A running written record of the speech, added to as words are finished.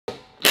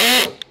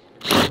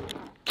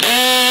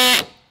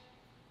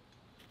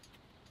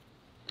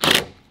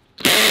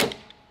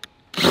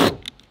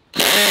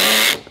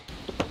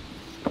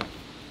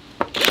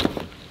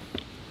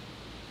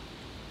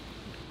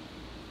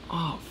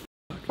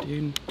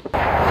Again.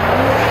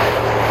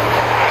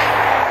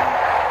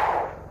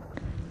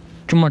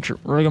 Too much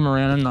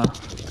rigmarole in the...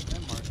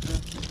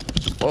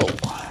 Whoa,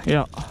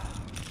 yeah.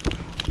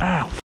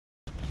 Ow.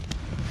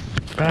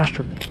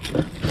 Bastard.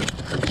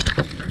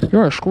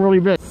 You're a squirrely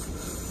bitch.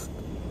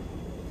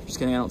 Just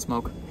kidding, I don't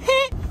smoke.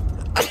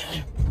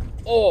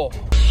 Oh.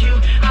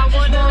 I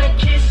wanna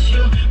kiss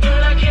you,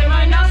 but I can't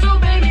right now, so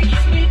baby,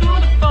 kiss me through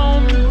the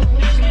phone.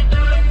 Kiss me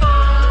through the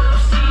phone.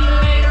 See you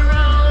later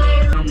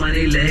on. My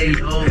money lay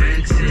low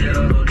and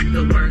chill.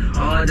 The work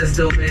hard, that's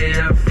the way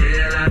I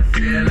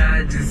feel.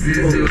 I just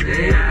is the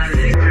way I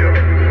feel.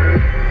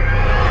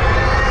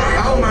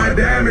 All my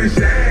damage,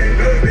 they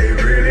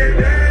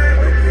really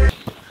damage.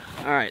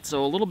 Alright,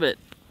 so a little bit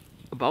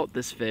about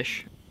this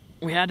fish.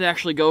 We had to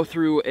actually go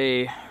through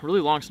a really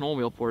long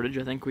snowmobile portage.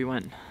 I think we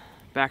went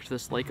back to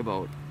this lake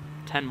about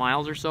 10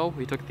 miles or so.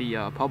 We took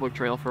the public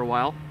trail for a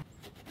while.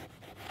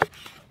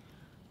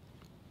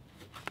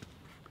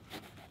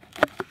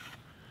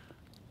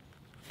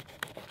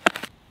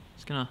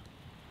 Just gonna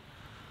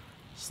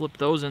slip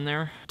those in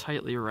there,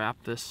 tightly wrap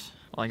this,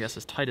 well, I guess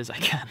as tight as I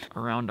can,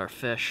 around our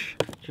fish.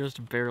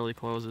 Just barely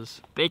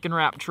closes. Bacon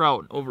wrapped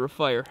trout over a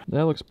fire.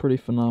 That looks pretty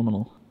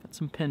phenomenal. Got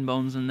some pin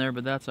bones in there,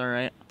 but that's all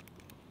right.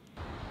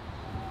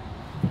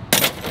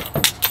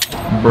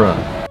 Bruh.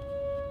 I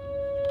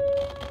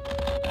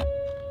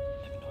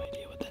have no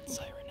idea what that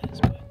siren is,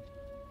 but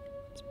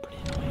it's pretty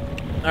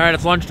annoying. All right,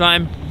 it's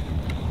lunchtime.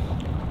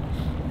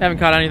 Haven't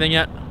caught anything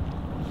yet.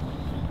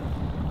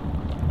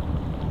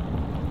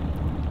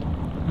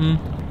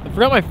 I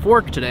forgot my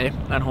fork today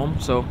at home,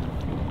 so.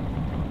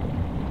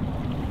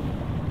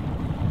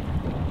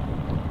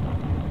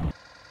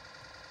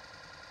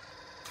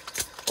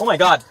 Oh my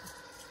God.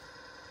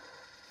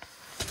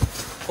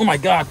 Oh my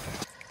God.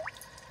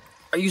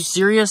 Are you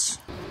serious?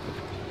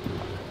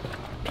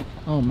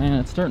 Oh man,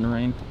 it's starting to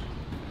rain.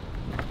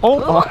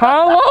 Oh,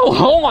 hello!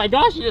 Oh my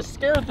gosh, you just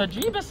scared the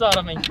Jeebus out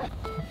of me.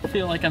 I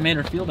feel like I made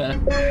her feel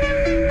bad.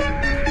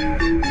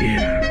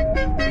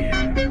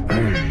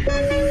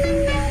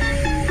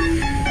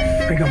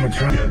 I think I'm gonna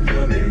try.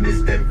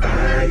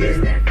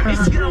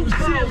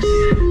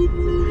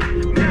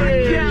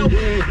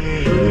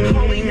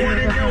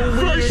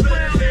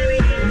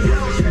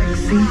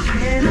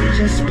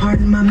 Just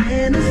pardon my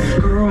manners,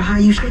 girl. How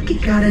you shake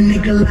it? Got a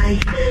nigga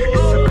like it's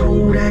a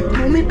cold act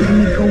moment. Let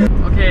me go.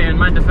 Okay, in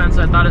my defense,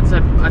 I thought it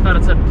said player. I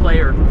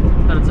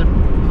thought it said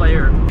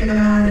player.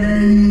 Got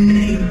a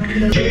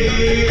nigga.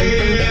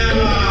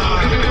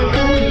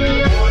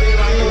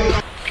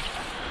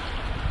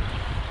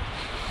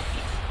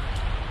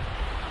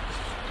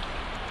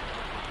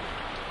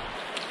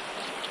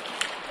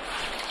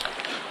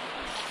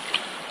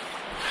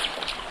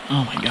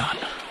 Oh my God.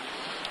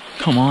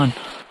 Come on.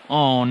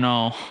 Oh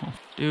no.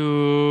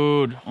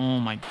 Dude. Oh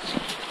my.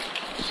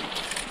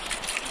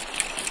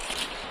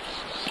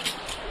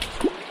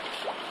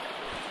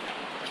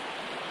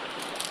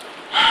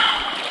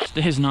 This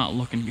day is not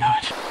looking good.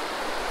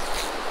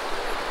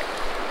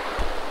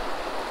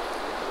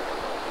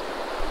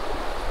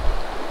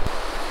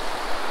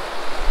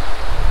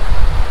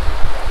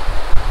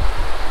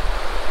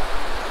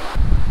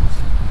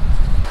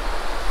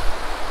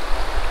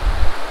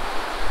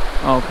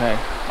 Okay,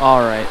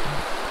 all right.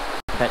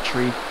 That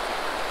tree.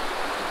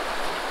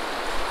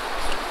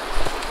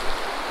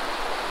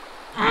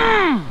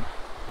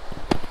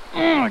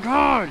 Oh my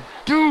God,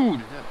 dude,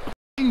 that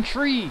f***ing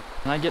tree.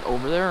 Can I get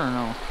over there or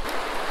no?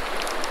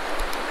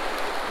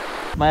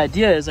 My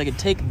idea is I could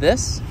take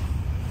this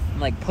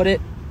and like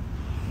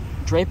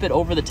drape it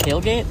over the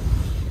tailgate.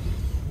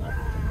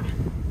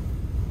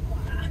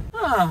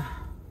 Huh.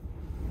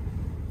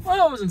 Well,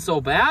 that wasn't so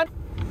bad.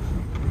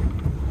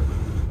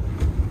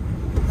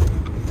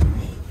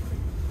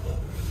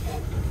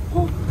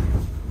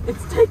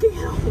 It's taking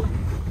it away.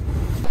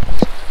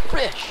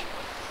 Fish.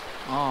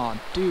 Oh,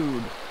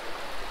 dude.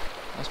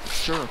 That's for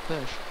sure a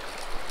fish.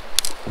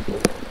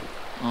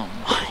 Oh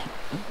my.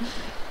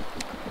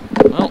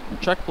 Well,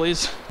 check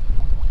please.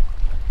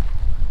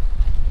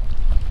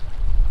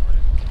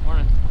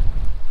 Morning.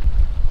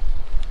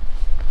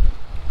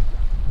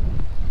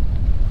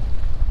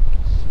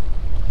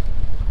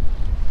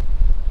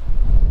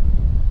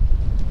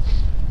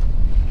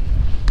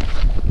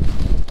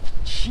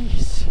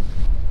 Jeez.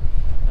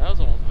 That was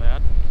almost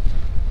bad.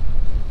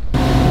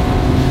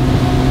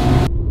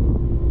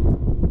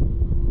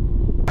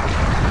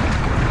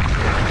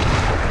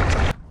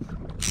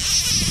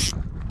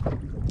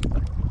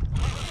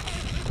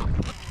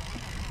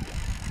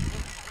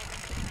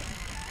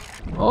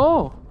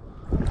 Oh.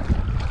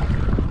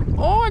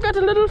 Oh, I got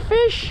a little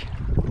fish.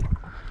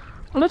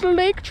 A little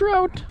lake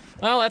trout.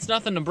 Well, that's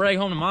nothing to brag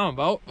home to Mom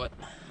about, but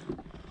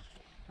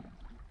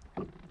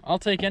I'll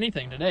take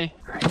anything today.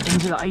 All right,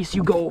 into the ice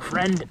you go,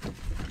 friend.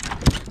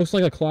 Looks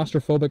like a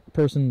claustrophobic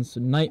person's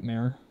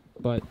nightmare,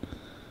 but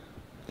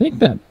I think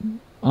that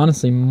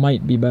honestly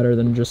might be better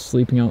than just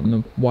sleeping out in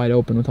the wide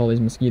open with all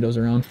these mosquitoes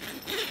around.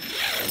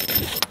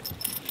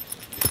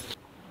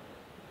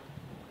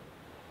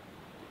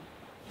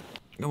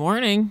 Good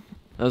morning.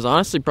 That was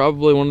honestly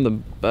probably one of the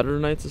better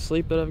nights of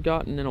sleep that I've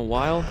gotten in a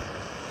while.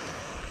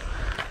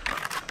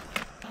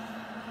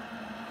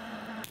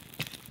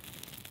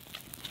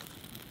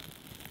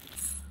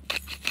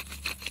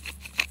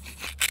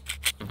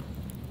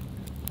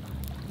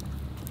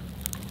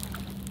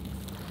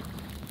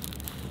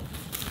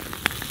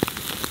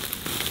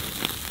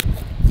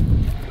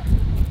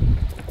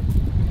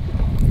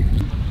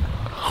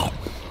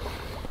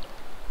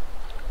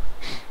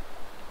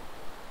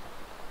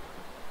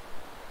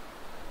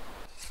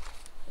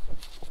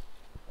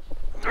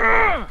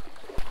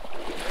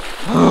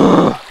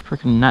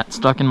 Freaking net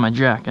stuck in my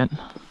jacket.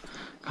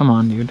 Come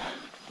on, dude.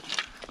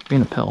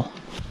 Being a pill.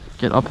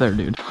 Get up there,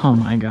 dude. Oh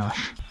my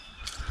gosh.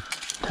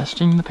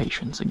 Testing the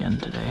patience again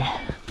today.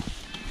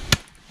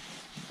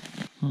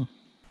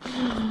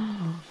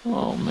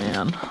 Oh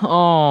man.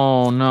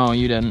 Oh no,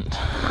 you didn't.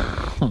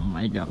 Oh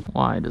my god.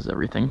 Why does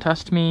everything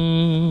test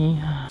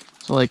me?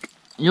 So like,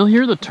 you'll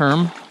hear the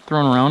term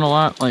thrown around a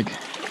lot, like,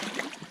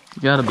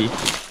 you gotta be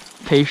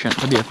patient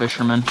to be a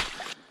fisherman.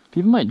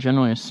 People might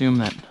generally assume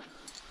that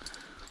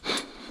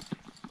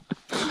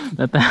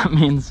that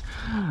means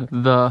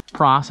the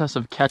process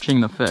of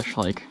catching the fish.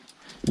 Like,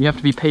 you have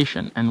to be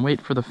patient and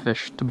wait for the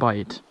fish to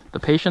bite. The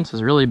patience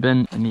has really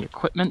been in the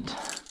equipment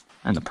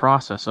and the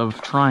process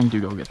of trying to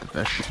go get the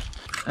fish.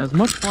 As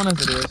much fun as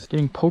it is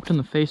getting poked in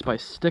the face by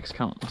sticks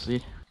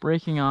countlessly,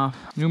 breaking off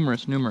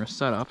numerous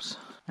setups,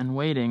 and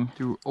wading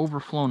through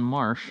overflown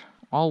marsh,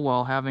 all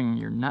while having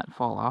your net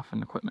fall off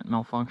and equipment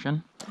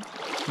malfunction,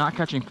 not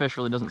catching fish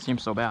really doesn't seem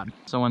so bad.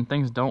 So when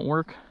things don't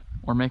work,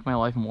 or make my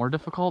life more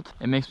difficult,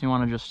 it makes me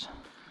want to just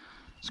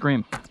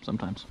scream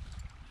sometimes.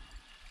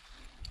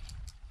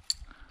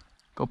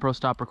 GoPro,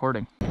 stop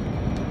recording.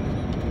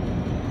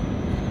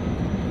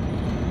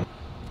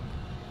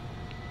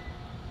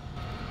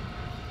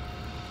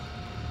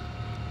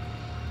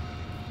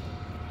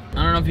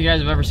 I don't know if you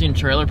guys have ever seen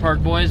Trailer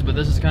Park Boys, but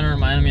this is kind of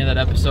reminding me of that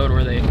episode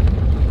where they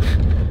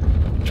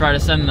try to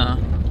send the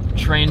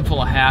train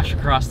full of hash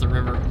across the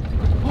river.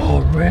 Oh,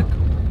 Rick,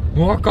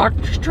 well, I got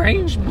the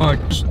strange, but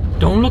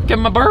don't look at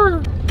my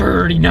bird.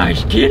 Pretty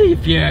nice kitty,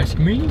 if you ask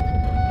me.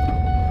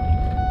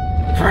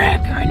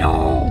 Frick, I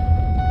know.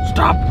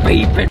 Stop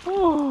beeping.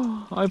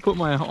 Oh, I put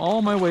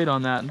all my weight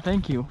on that, and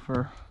thank you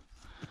for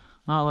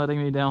not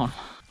letting me down.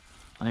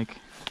 Like,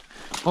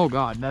 oh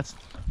god, that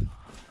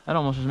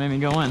almost just made me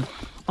go in.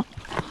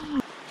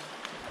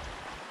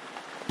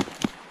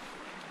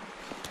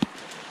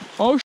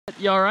 Oh shit,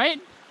 you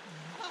alright?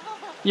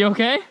 You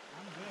okay?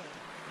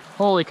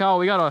 Holy cow,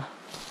 we got a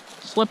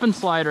slip and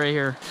slide right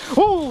here.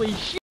 Holy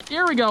shit,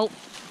 here we go.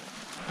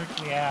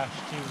 Prickly ash,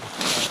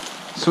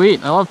 too.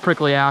 Sweet, I love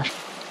prickly ash.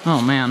 Oh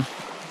man.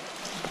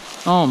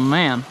 Oh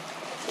man.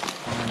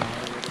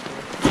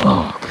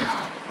 Oh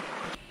god.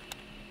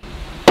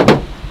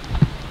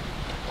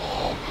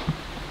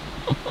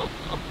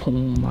 Oh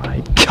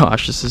my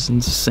gosh, this is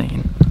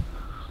insane.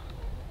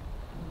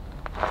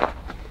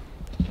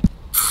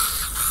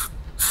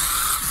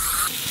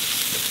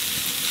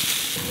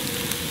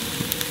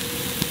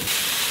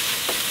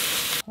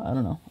 I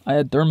don't know. I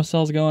had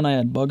thermocells going, I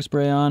had bug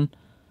spray on.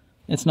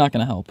 It's not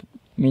gonna help.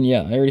 I mean,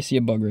 yeah, I already see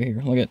a bug right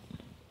here. Look at.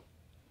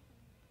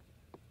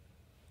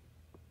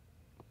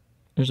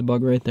 There's a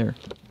bug right there.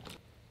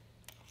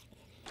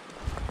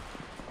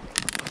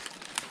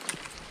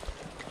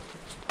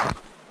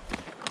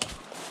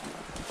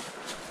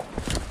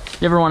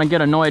 If you ever want to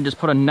get annoyed, just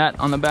put a net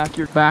on the back of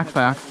your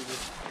backpack.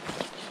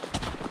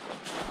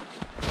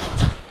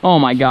 Oh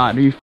my god,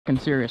 are you fucking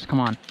serious? Come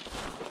on.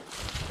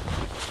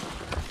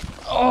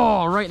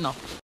 Oh, right in the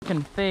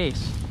fucking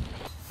face.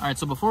 Alright,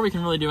 so before we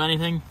can really do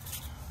anything,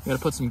 we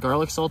gotta put some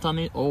garlic salt on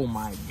these. Oh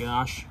my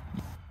gosh.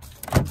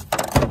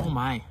 Oh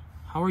my.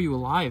 How are you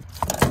alive?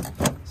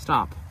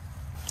 Stop.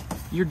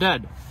 You're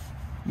dead.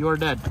 You are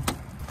dead.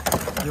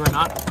 You are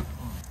not.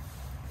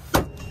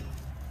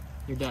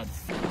 You're dead.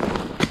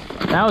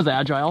 That was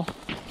agile.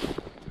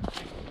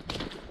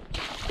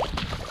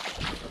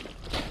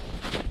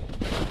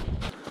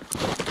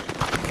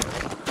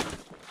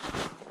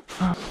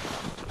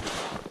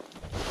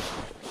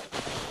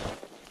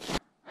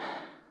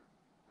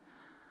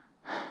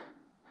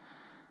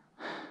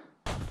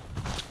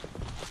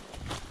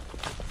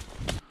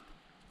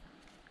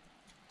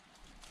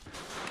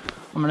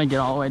 I'm gonna get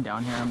all the way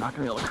down here. I'm not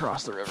gonna be able to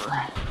cross the river.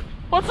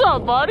 What's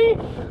up, buddy?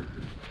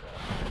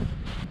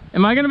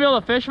 Am I gonna be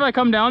able to fish if I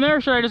come down there,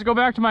 or should I just go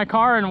back to my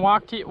car and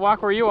walk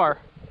where you are?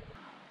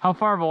 How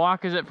far of a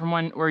walk is it from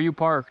where you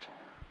parked?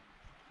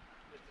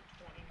 It's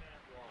a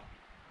 20-minute walk.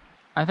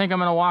 I think I'm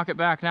gonna walk it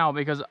back now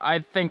because I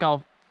think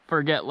I'll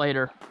forget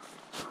later.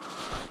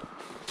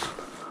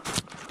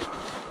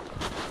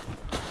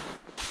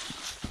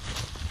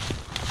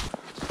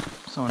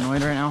 So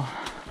annoyed right now.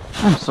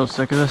 I'm so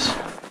sick of this.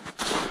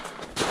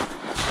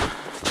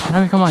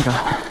 Can I become like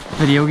a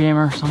video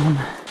gamer or something?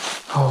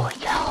 Holy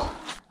cow.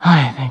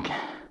 I think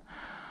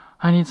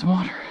I need some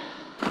water.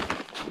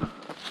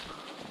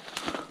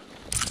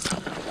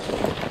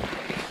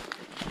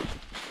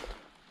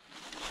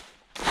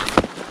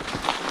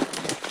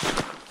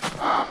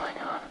 Oh my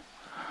god.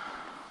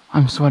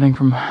 I'm sweating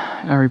from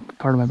every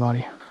part of my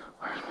body.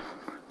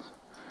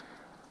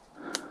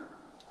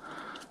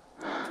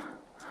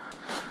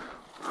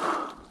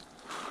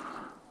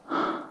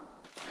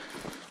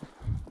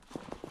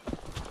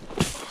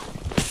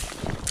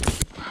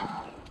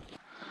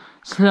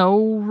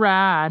 Slow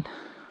ride.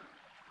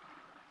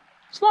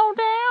 Slow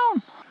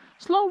down.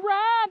 Slow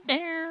ride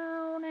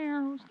down,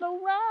 down. Slow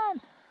ride.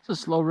 It's a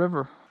slow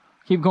river.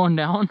 Keep going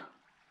down.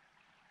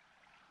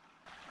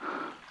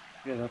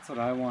 Yeah, that's what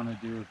I want to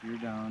do if you're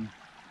down.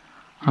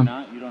 If you're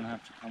not, you don't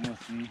have to come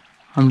with me.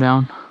 I'm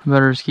down.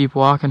 Better just keep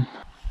walking.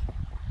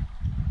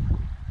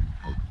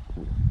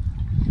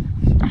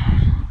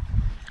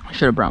 I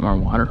should have brought more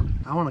water.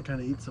 I want to kind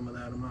of eat some of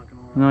that, I'm not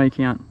going to lie. No, you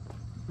can't.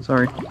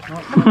 Sorry.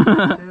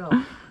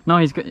 No,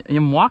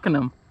 I'm walking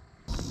him.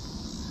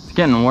 It's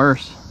getting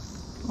worse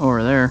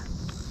over there.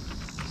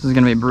 This is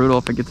going to be brutal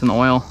if it gets in the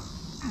oil.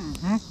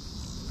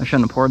 I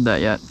shouldn't have poured that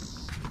yet.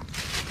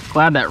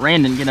 Glad that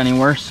rain didn't get any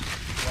worse.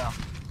 Yeah.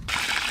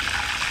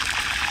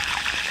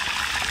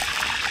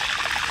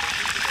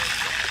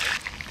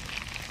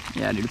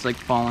 Yeah, dude, it's like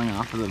falling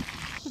off of the...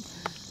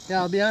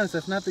 Yeah, I'll be honest,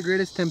 that's not the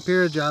greatest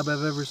tempura job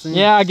I've ever seen.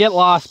 Yeah, get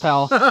lost,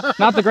 pal.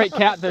 Not the great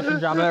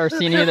catfishing job I've ever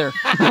seen either.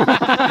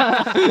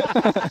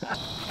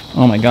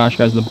 Oh my gosh,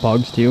 guys, the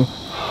bugs too.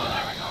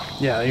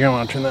 Yeah, you're gonna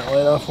want to turn that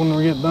light off when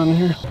we get done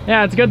here.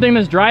 Yeah, it's a good thing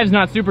this drive's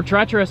not super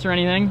treacherous or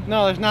anything.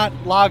 No, there's not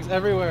logs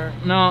everywhere.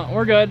 No,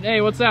 we're good.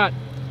 Hey, what's that?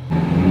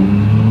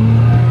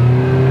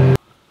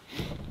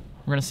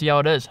 We're gonna see how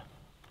it is.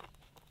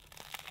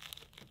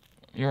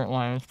 You aren't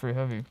lying, it's pretty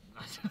heavy.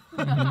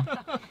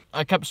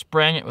 I kept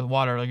spraying it with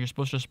water, like you're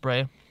supposed to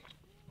spray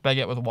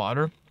baguette with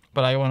water,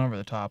 but I went over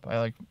the top.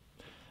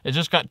 It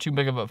just got too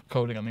big of a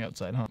coating on the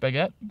outside, huh?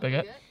 Baguette?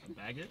 Baguette?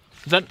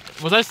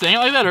 Baguette? Was I saying it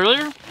like that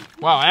earlier?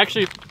 Wow, I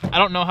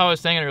don't know how I was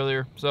saying it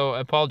earlier, so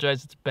I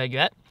apologize. It's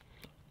baguette.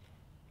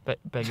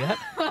 Baguette?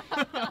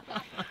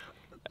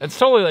 It's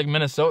totally like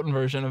Minnesotan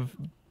version of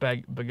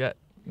baguette.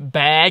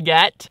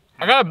 Baguette.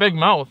 I got a big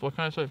mouth. What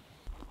can I say?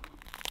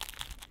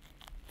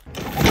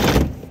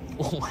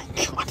 Oh my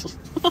god.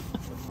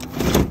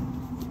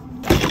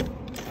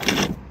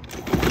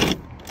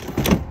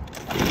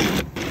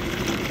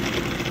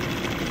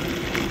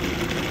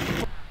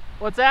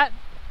 What's that?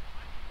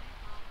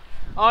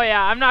 Oh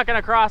yeah, I'm not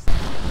gonna cross.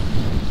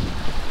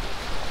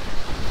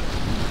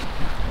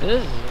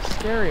 This is a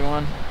scary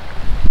one.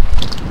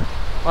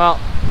 Well,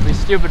 it'd be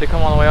stupid to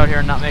come all the way out here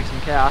and not make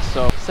some casts,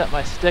 so set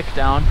my stick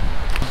down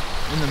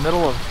in the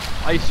middle of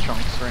ice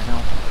chunks right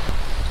now.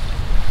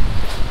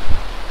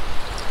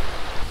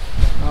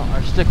 Oh,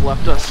 our stick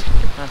left us.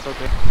 That's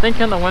okay.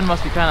 Thinking the wind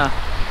must be kind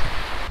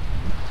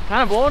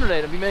of blowing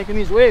today to be making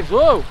these waves.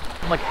 Whoa!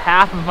 I'm like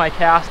half of my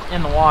cast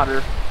in the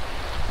water,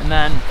 and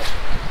then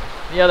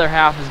the other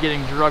half is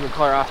getting drug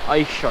across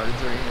ice shards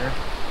right here.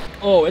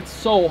 Oh, it's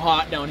so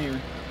hot down here.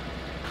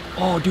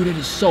 Oh, dude, it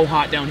is so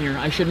hot down here.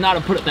 I should not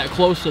have put it that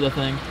close to the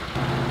thing.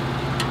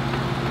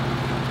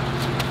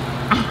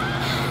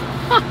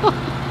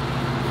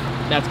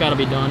 That's got to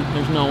be done.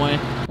 There's no way.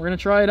 We're gonna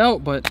try it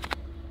out, but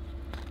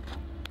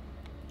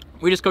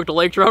we just cooked a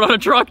lake trout on a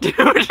truck, dude.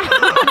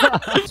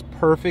 It's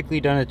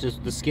perfectly done.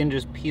 The skin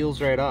just peels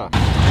right off.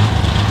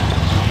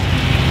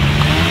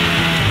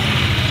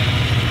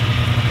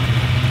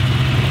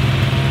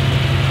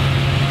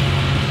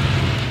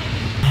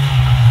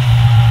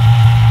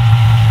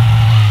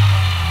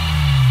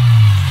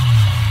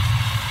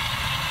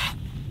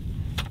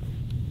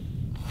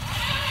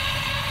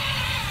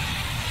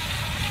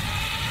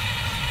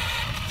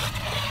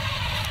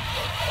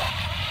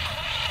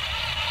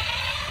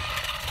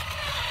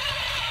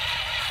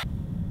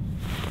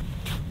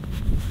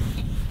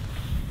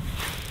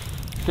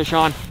 Fish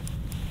on.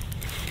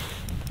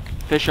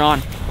 Fish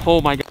on. Oh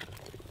my god.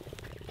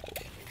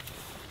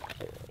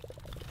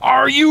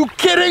 Are you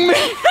kidding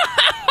me?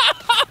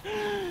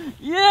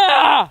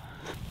 Yeah!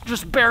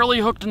 Just barely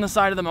hooked in the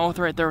side of the mouth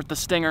right there with the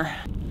stinger.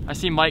 I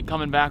see Mike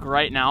coming back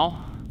right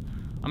now.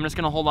 I'm just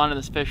gonna hold on to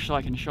this fish so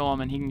I can show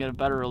him and he can get a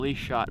better release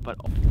shot, but...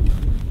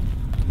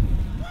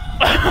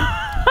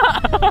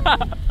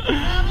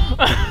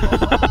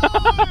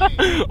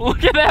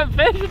 Look at that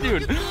fish,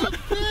 dude! Good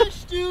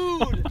fish,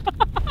 dude!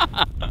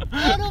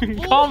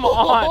 Come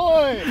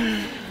on!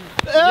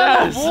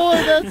 Yes!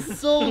 Boy, that's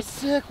so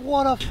sick.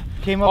 What a...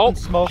 Came up and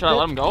smoked should I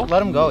let him go?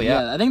 Let him go,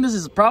 yeah. I think this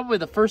is probably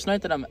the first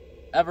night that I'm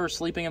ever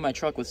sleeping in my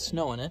truck with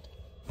snow in it.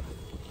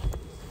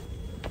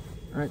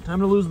 Alright, time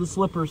to lose the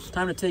slippers.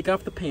 Time to take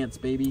off the pants,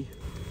 baby.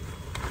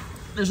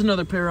 There's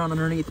another pair on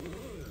underneath.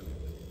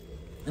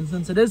 And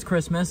since it is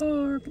Christmas,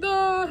 hark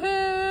the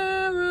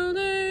herald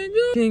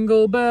angels,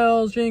 jingle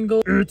bells,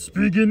 jingle. It's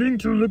beginning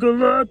to look a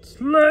lot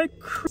like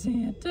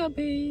Santa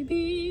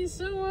baby,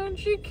 so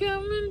won't you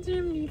come and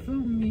do me for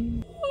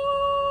me?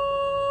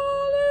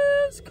 All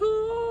is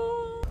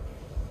cold.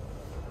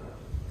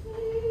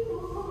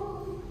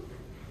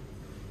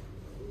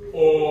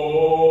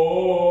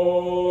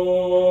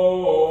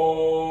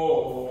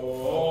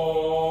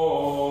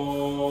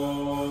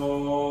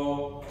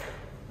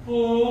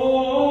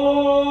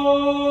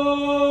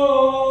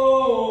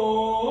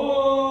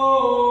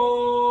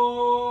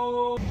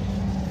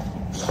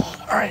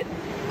 All right.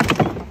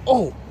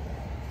 Oh,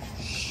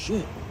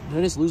 shit. Did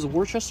I just lose the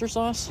Worcester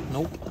sauce?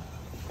 Nope.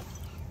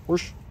 How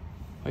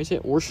do you say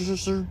it?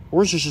 Worcester?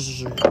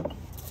 Worcester.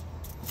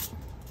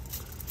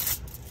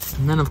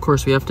 And then, of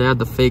course, we have to add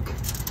the fake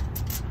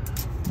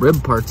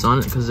rib parts on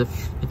it, because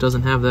if it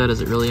doesn't have that, is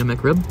it really a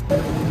McRib?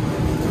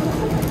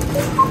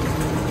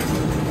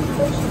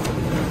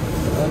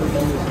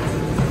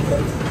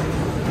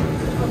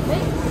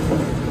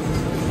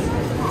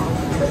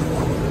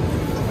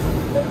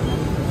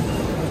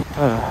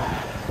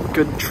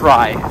 Good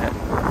try at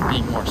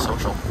being more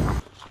social.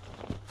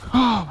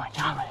 Oh my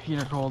god, my feet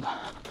are cold.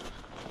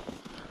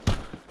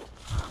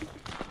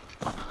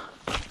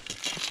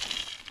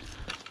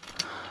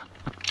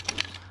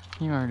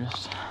 You are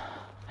just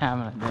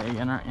having a day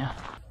again, aren't you?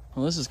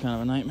 Well, this is kind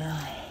of a nightmare.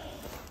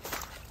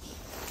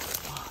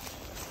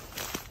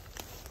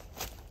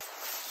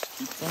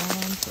 Keep on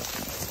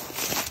trucking.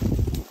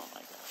 Oh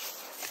my gosh.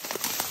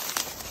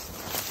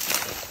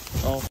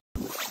 Oh,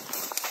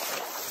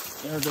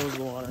 there goes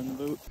the water in the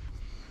boot.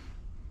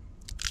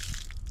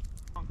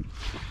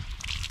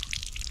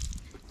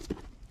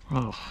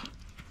 Oh,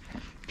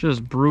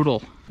 just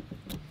brutal.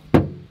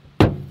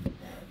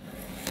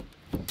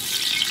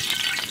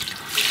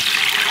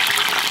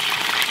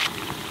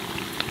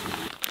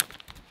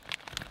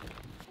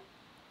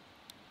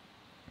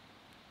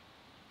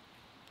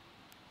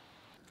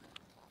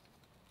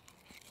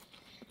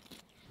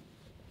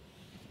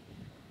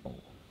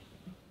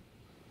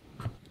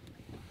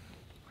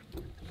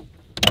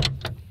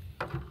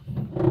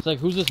 It's like,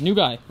 who's this new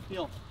guy?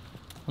 Heel.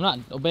 I'm not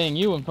obeying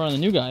you in front of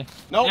the new guy.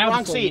 Nope,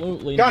 wrong seat.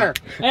 Gunner.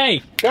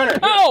 Hey! Gunner.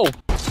 Oh!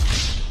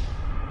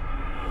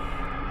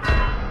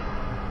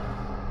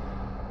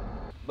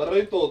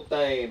 Burrito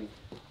time.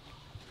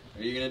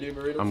 Are you gonna do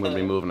burrito I'm gonna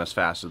be time? moving as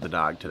fast as the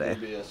dog today.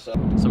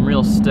 Some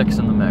real sticks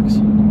in the mix.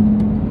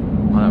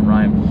 Oh, that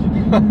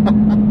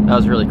rhymed. That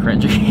was really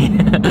cringy.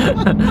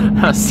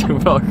 That was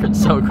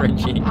so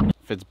cringy.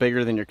 If it's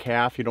bigger than your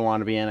calf, you don't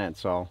want to be in it,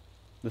 so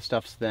this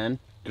stuff's thin,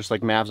 just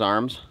like Mav's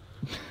arms.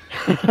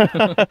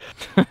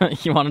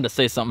 You wanted to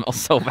say something else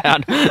so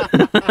bad.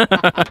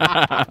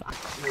 I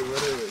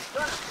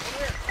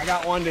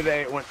got one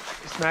today. It went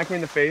smacked me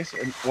in the face,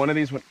 and one of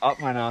these went up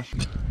my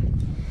nostril.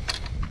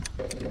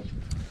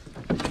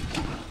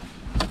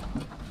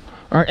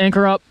 All right,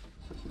 anchor up.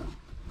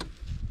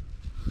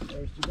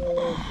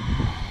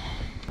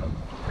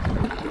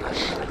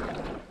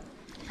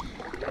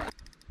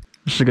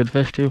 This is a good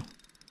fish too.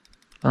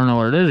 I don't know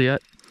what it is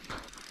yet.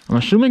 I'm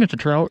assuming it's a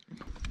trout.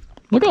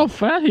 Look how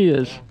fat he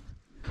is.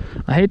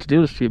 I hate to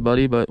do this to you,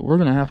 buddy, but we're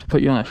gonna have to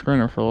put you on a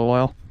stringer for a little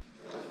while.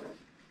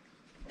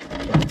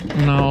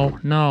 No,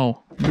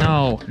 no,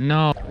 no,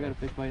 no. I got a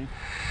fish biting.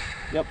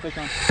 Yep, fish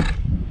on.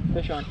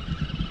 Fish on.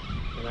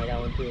 And I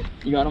got one too.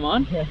 You got him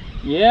on? Yeah.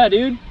 Yeah,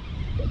 dude.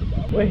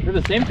 Wait, they're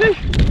the same fish?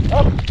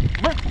 Oh!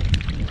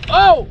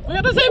 Oh! We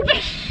got the same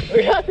fish!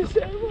 We got the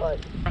same one.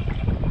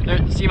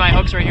 There, see my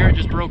hooks right here? It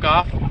just broke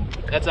off.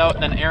 That's out,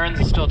 and then Aaron's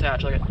is still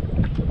attached. Look at it.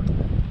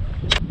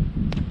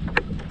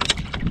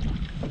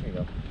 There you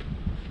go.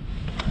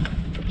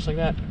 Just like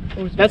that.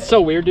 That's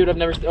so weird, dude. I've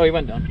never. Oh, he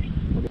went down.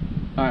 Okay.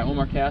 All right, one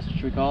more cast.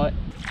 Should we call it?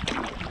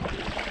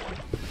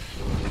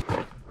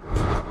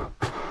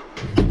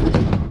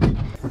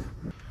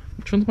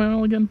 Which one's my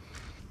oil again?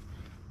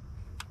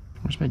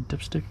 Where's my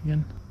dipstick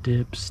again?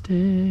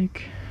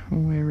 Dipstick.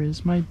 Where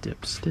is my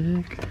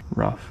dipstick?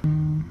 Rough.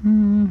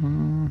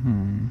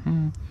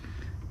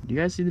 Do you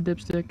guys see the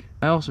dipstick?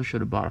 I also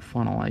should have bought a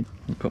funnel. I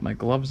put my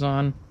gloves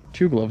on.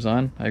 2 gloves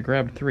on. I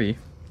grabbed 3.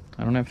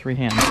 I don't have 3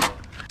 hands.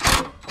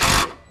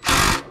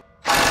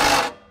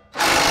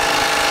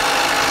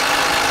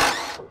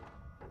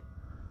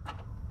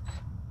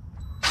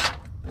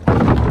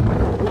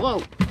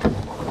 Whoa!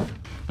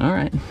 All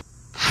right.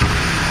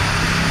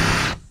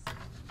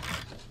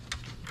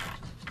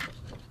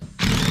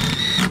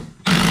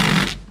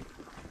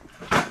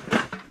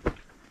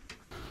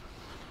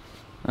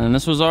 And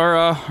this was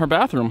our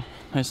bathroom.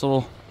 Nice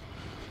little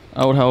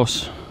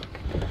outhouse.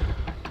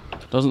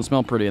 Doesn't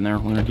smell pretty in there.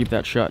 We're gonna keep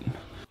that shut.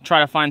 Try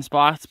to find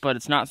spots, but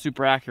it's not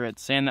super accurate.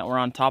 It's saying that we're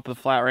on top of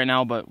the flat right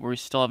now, but we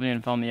still haven't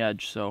even found the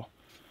edge, so.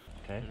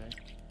 Okay.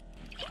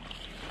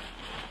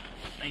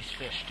 Nice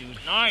fish, dude.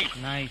 Nice!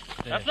 Nice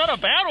fish. That's not a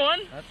bad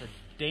one! That's a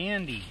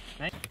dandy.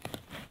 Nice.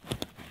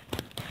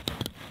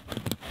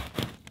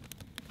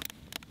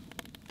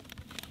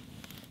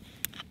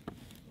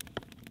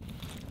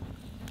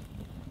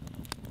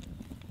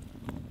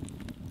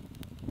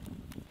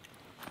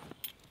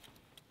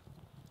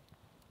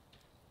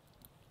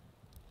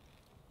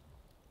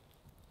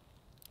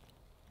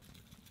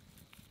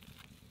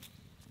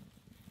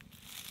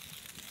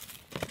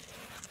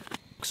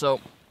 So,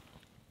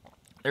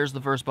 there's the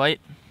first bite.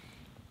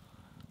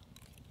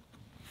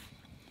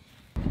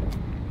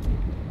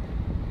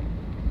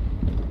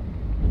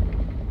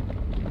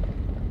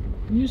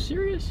 Are you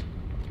serious?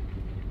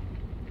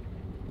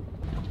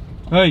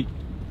 Hey!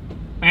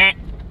 Meh.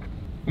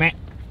 Meh.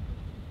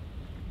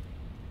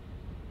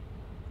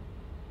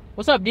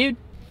 What's up, dude?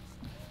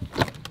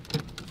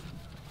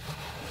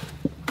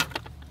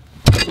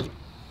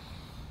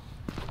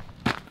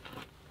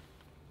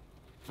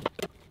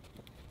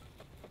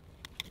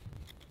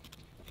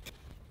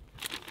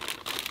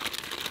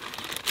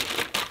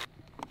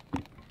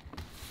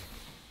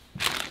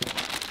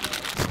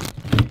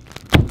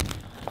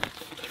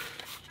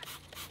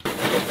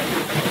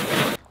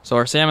 So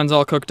our salmon's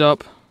all cooked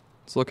up.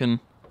 It's looking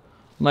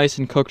nice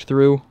and cooked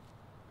through.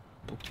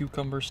 Little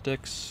cucumber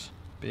sticks,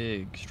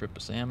 big strip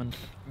of salmon.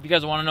 If you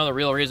guys want to know the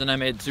real reason I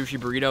made sushi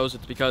burritos,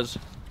 it's because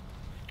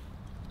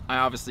I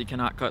obviously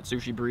cannot cut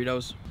sushi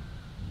burritos.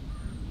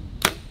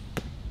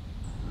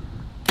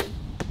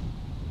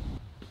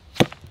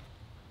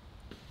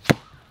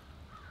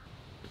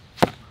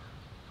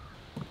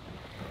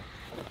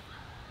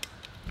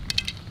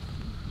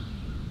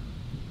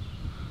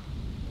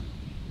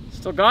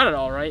 Still got it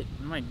all right.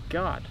 Oh my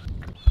God.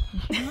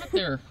 Right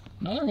there.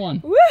 Another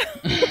one.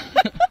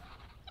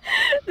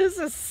 This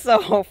is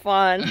so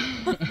fun.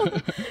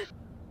 I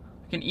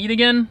can eat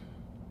again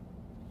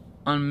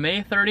on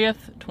May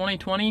 30th,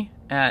 2020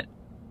 at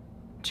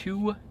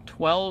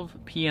 2:12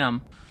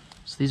 p.m.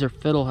 So these are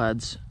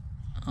fiddleheads.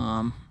 What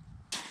kind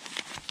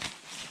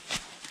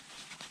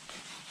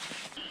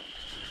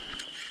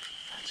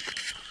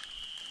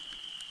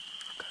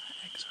of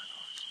eggs are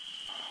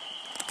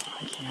those?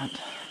 I can't.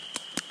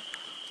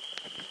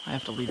 I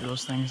have to leave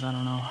those things. I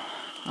don't know.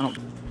 I don't.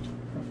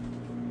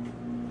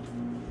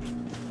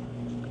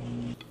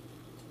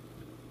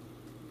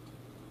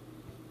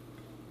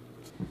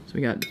 So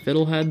we got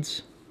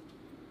fiddleheads,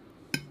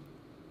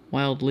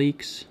 wild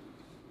leeks,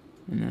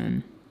 and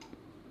then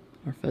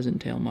our pheasant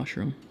tail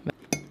mushroom.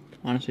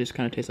 Honestly, this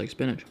kind of tastes like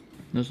spinach.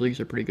 Those leeks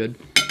are pretty good.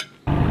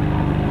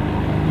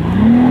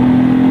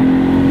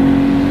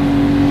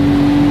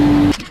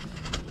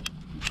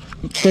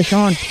 Fish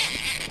on.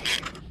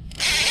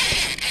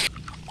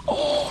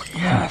 Oh,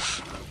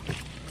 yes.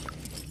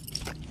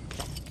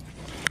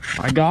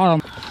 I got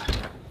him.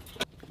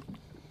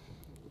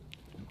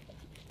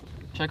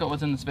 Check out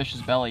what's in this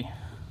fish's belly.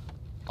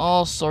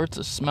 All sorts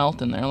of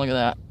smelt in there. Look at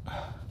that.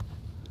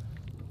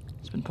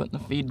 It's been putting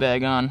the feed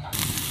bag on.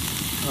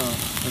 Oh,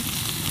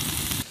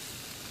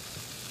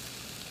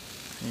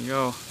 there you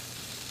go.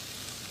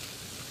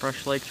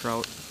 Fresh lake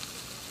trout.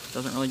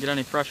 Doesn't really get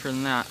any fresher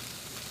than that.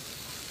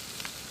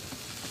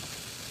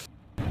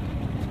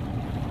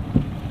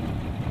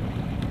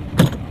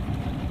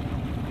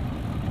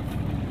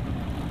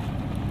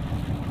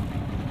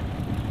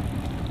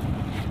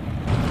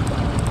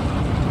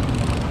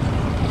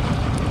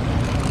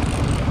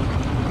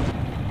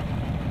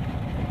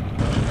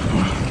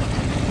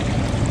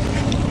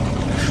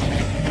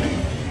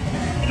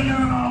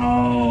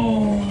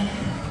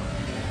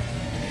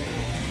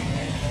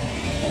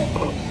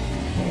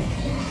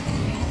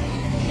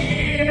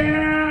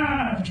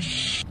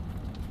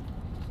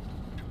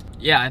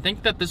 Yeah, I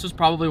think that this was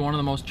probably one of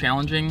the most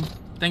challenging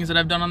things that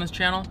I've done on this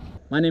channel.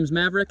 My name's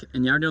Mavrik,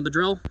 and you already know the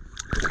drill.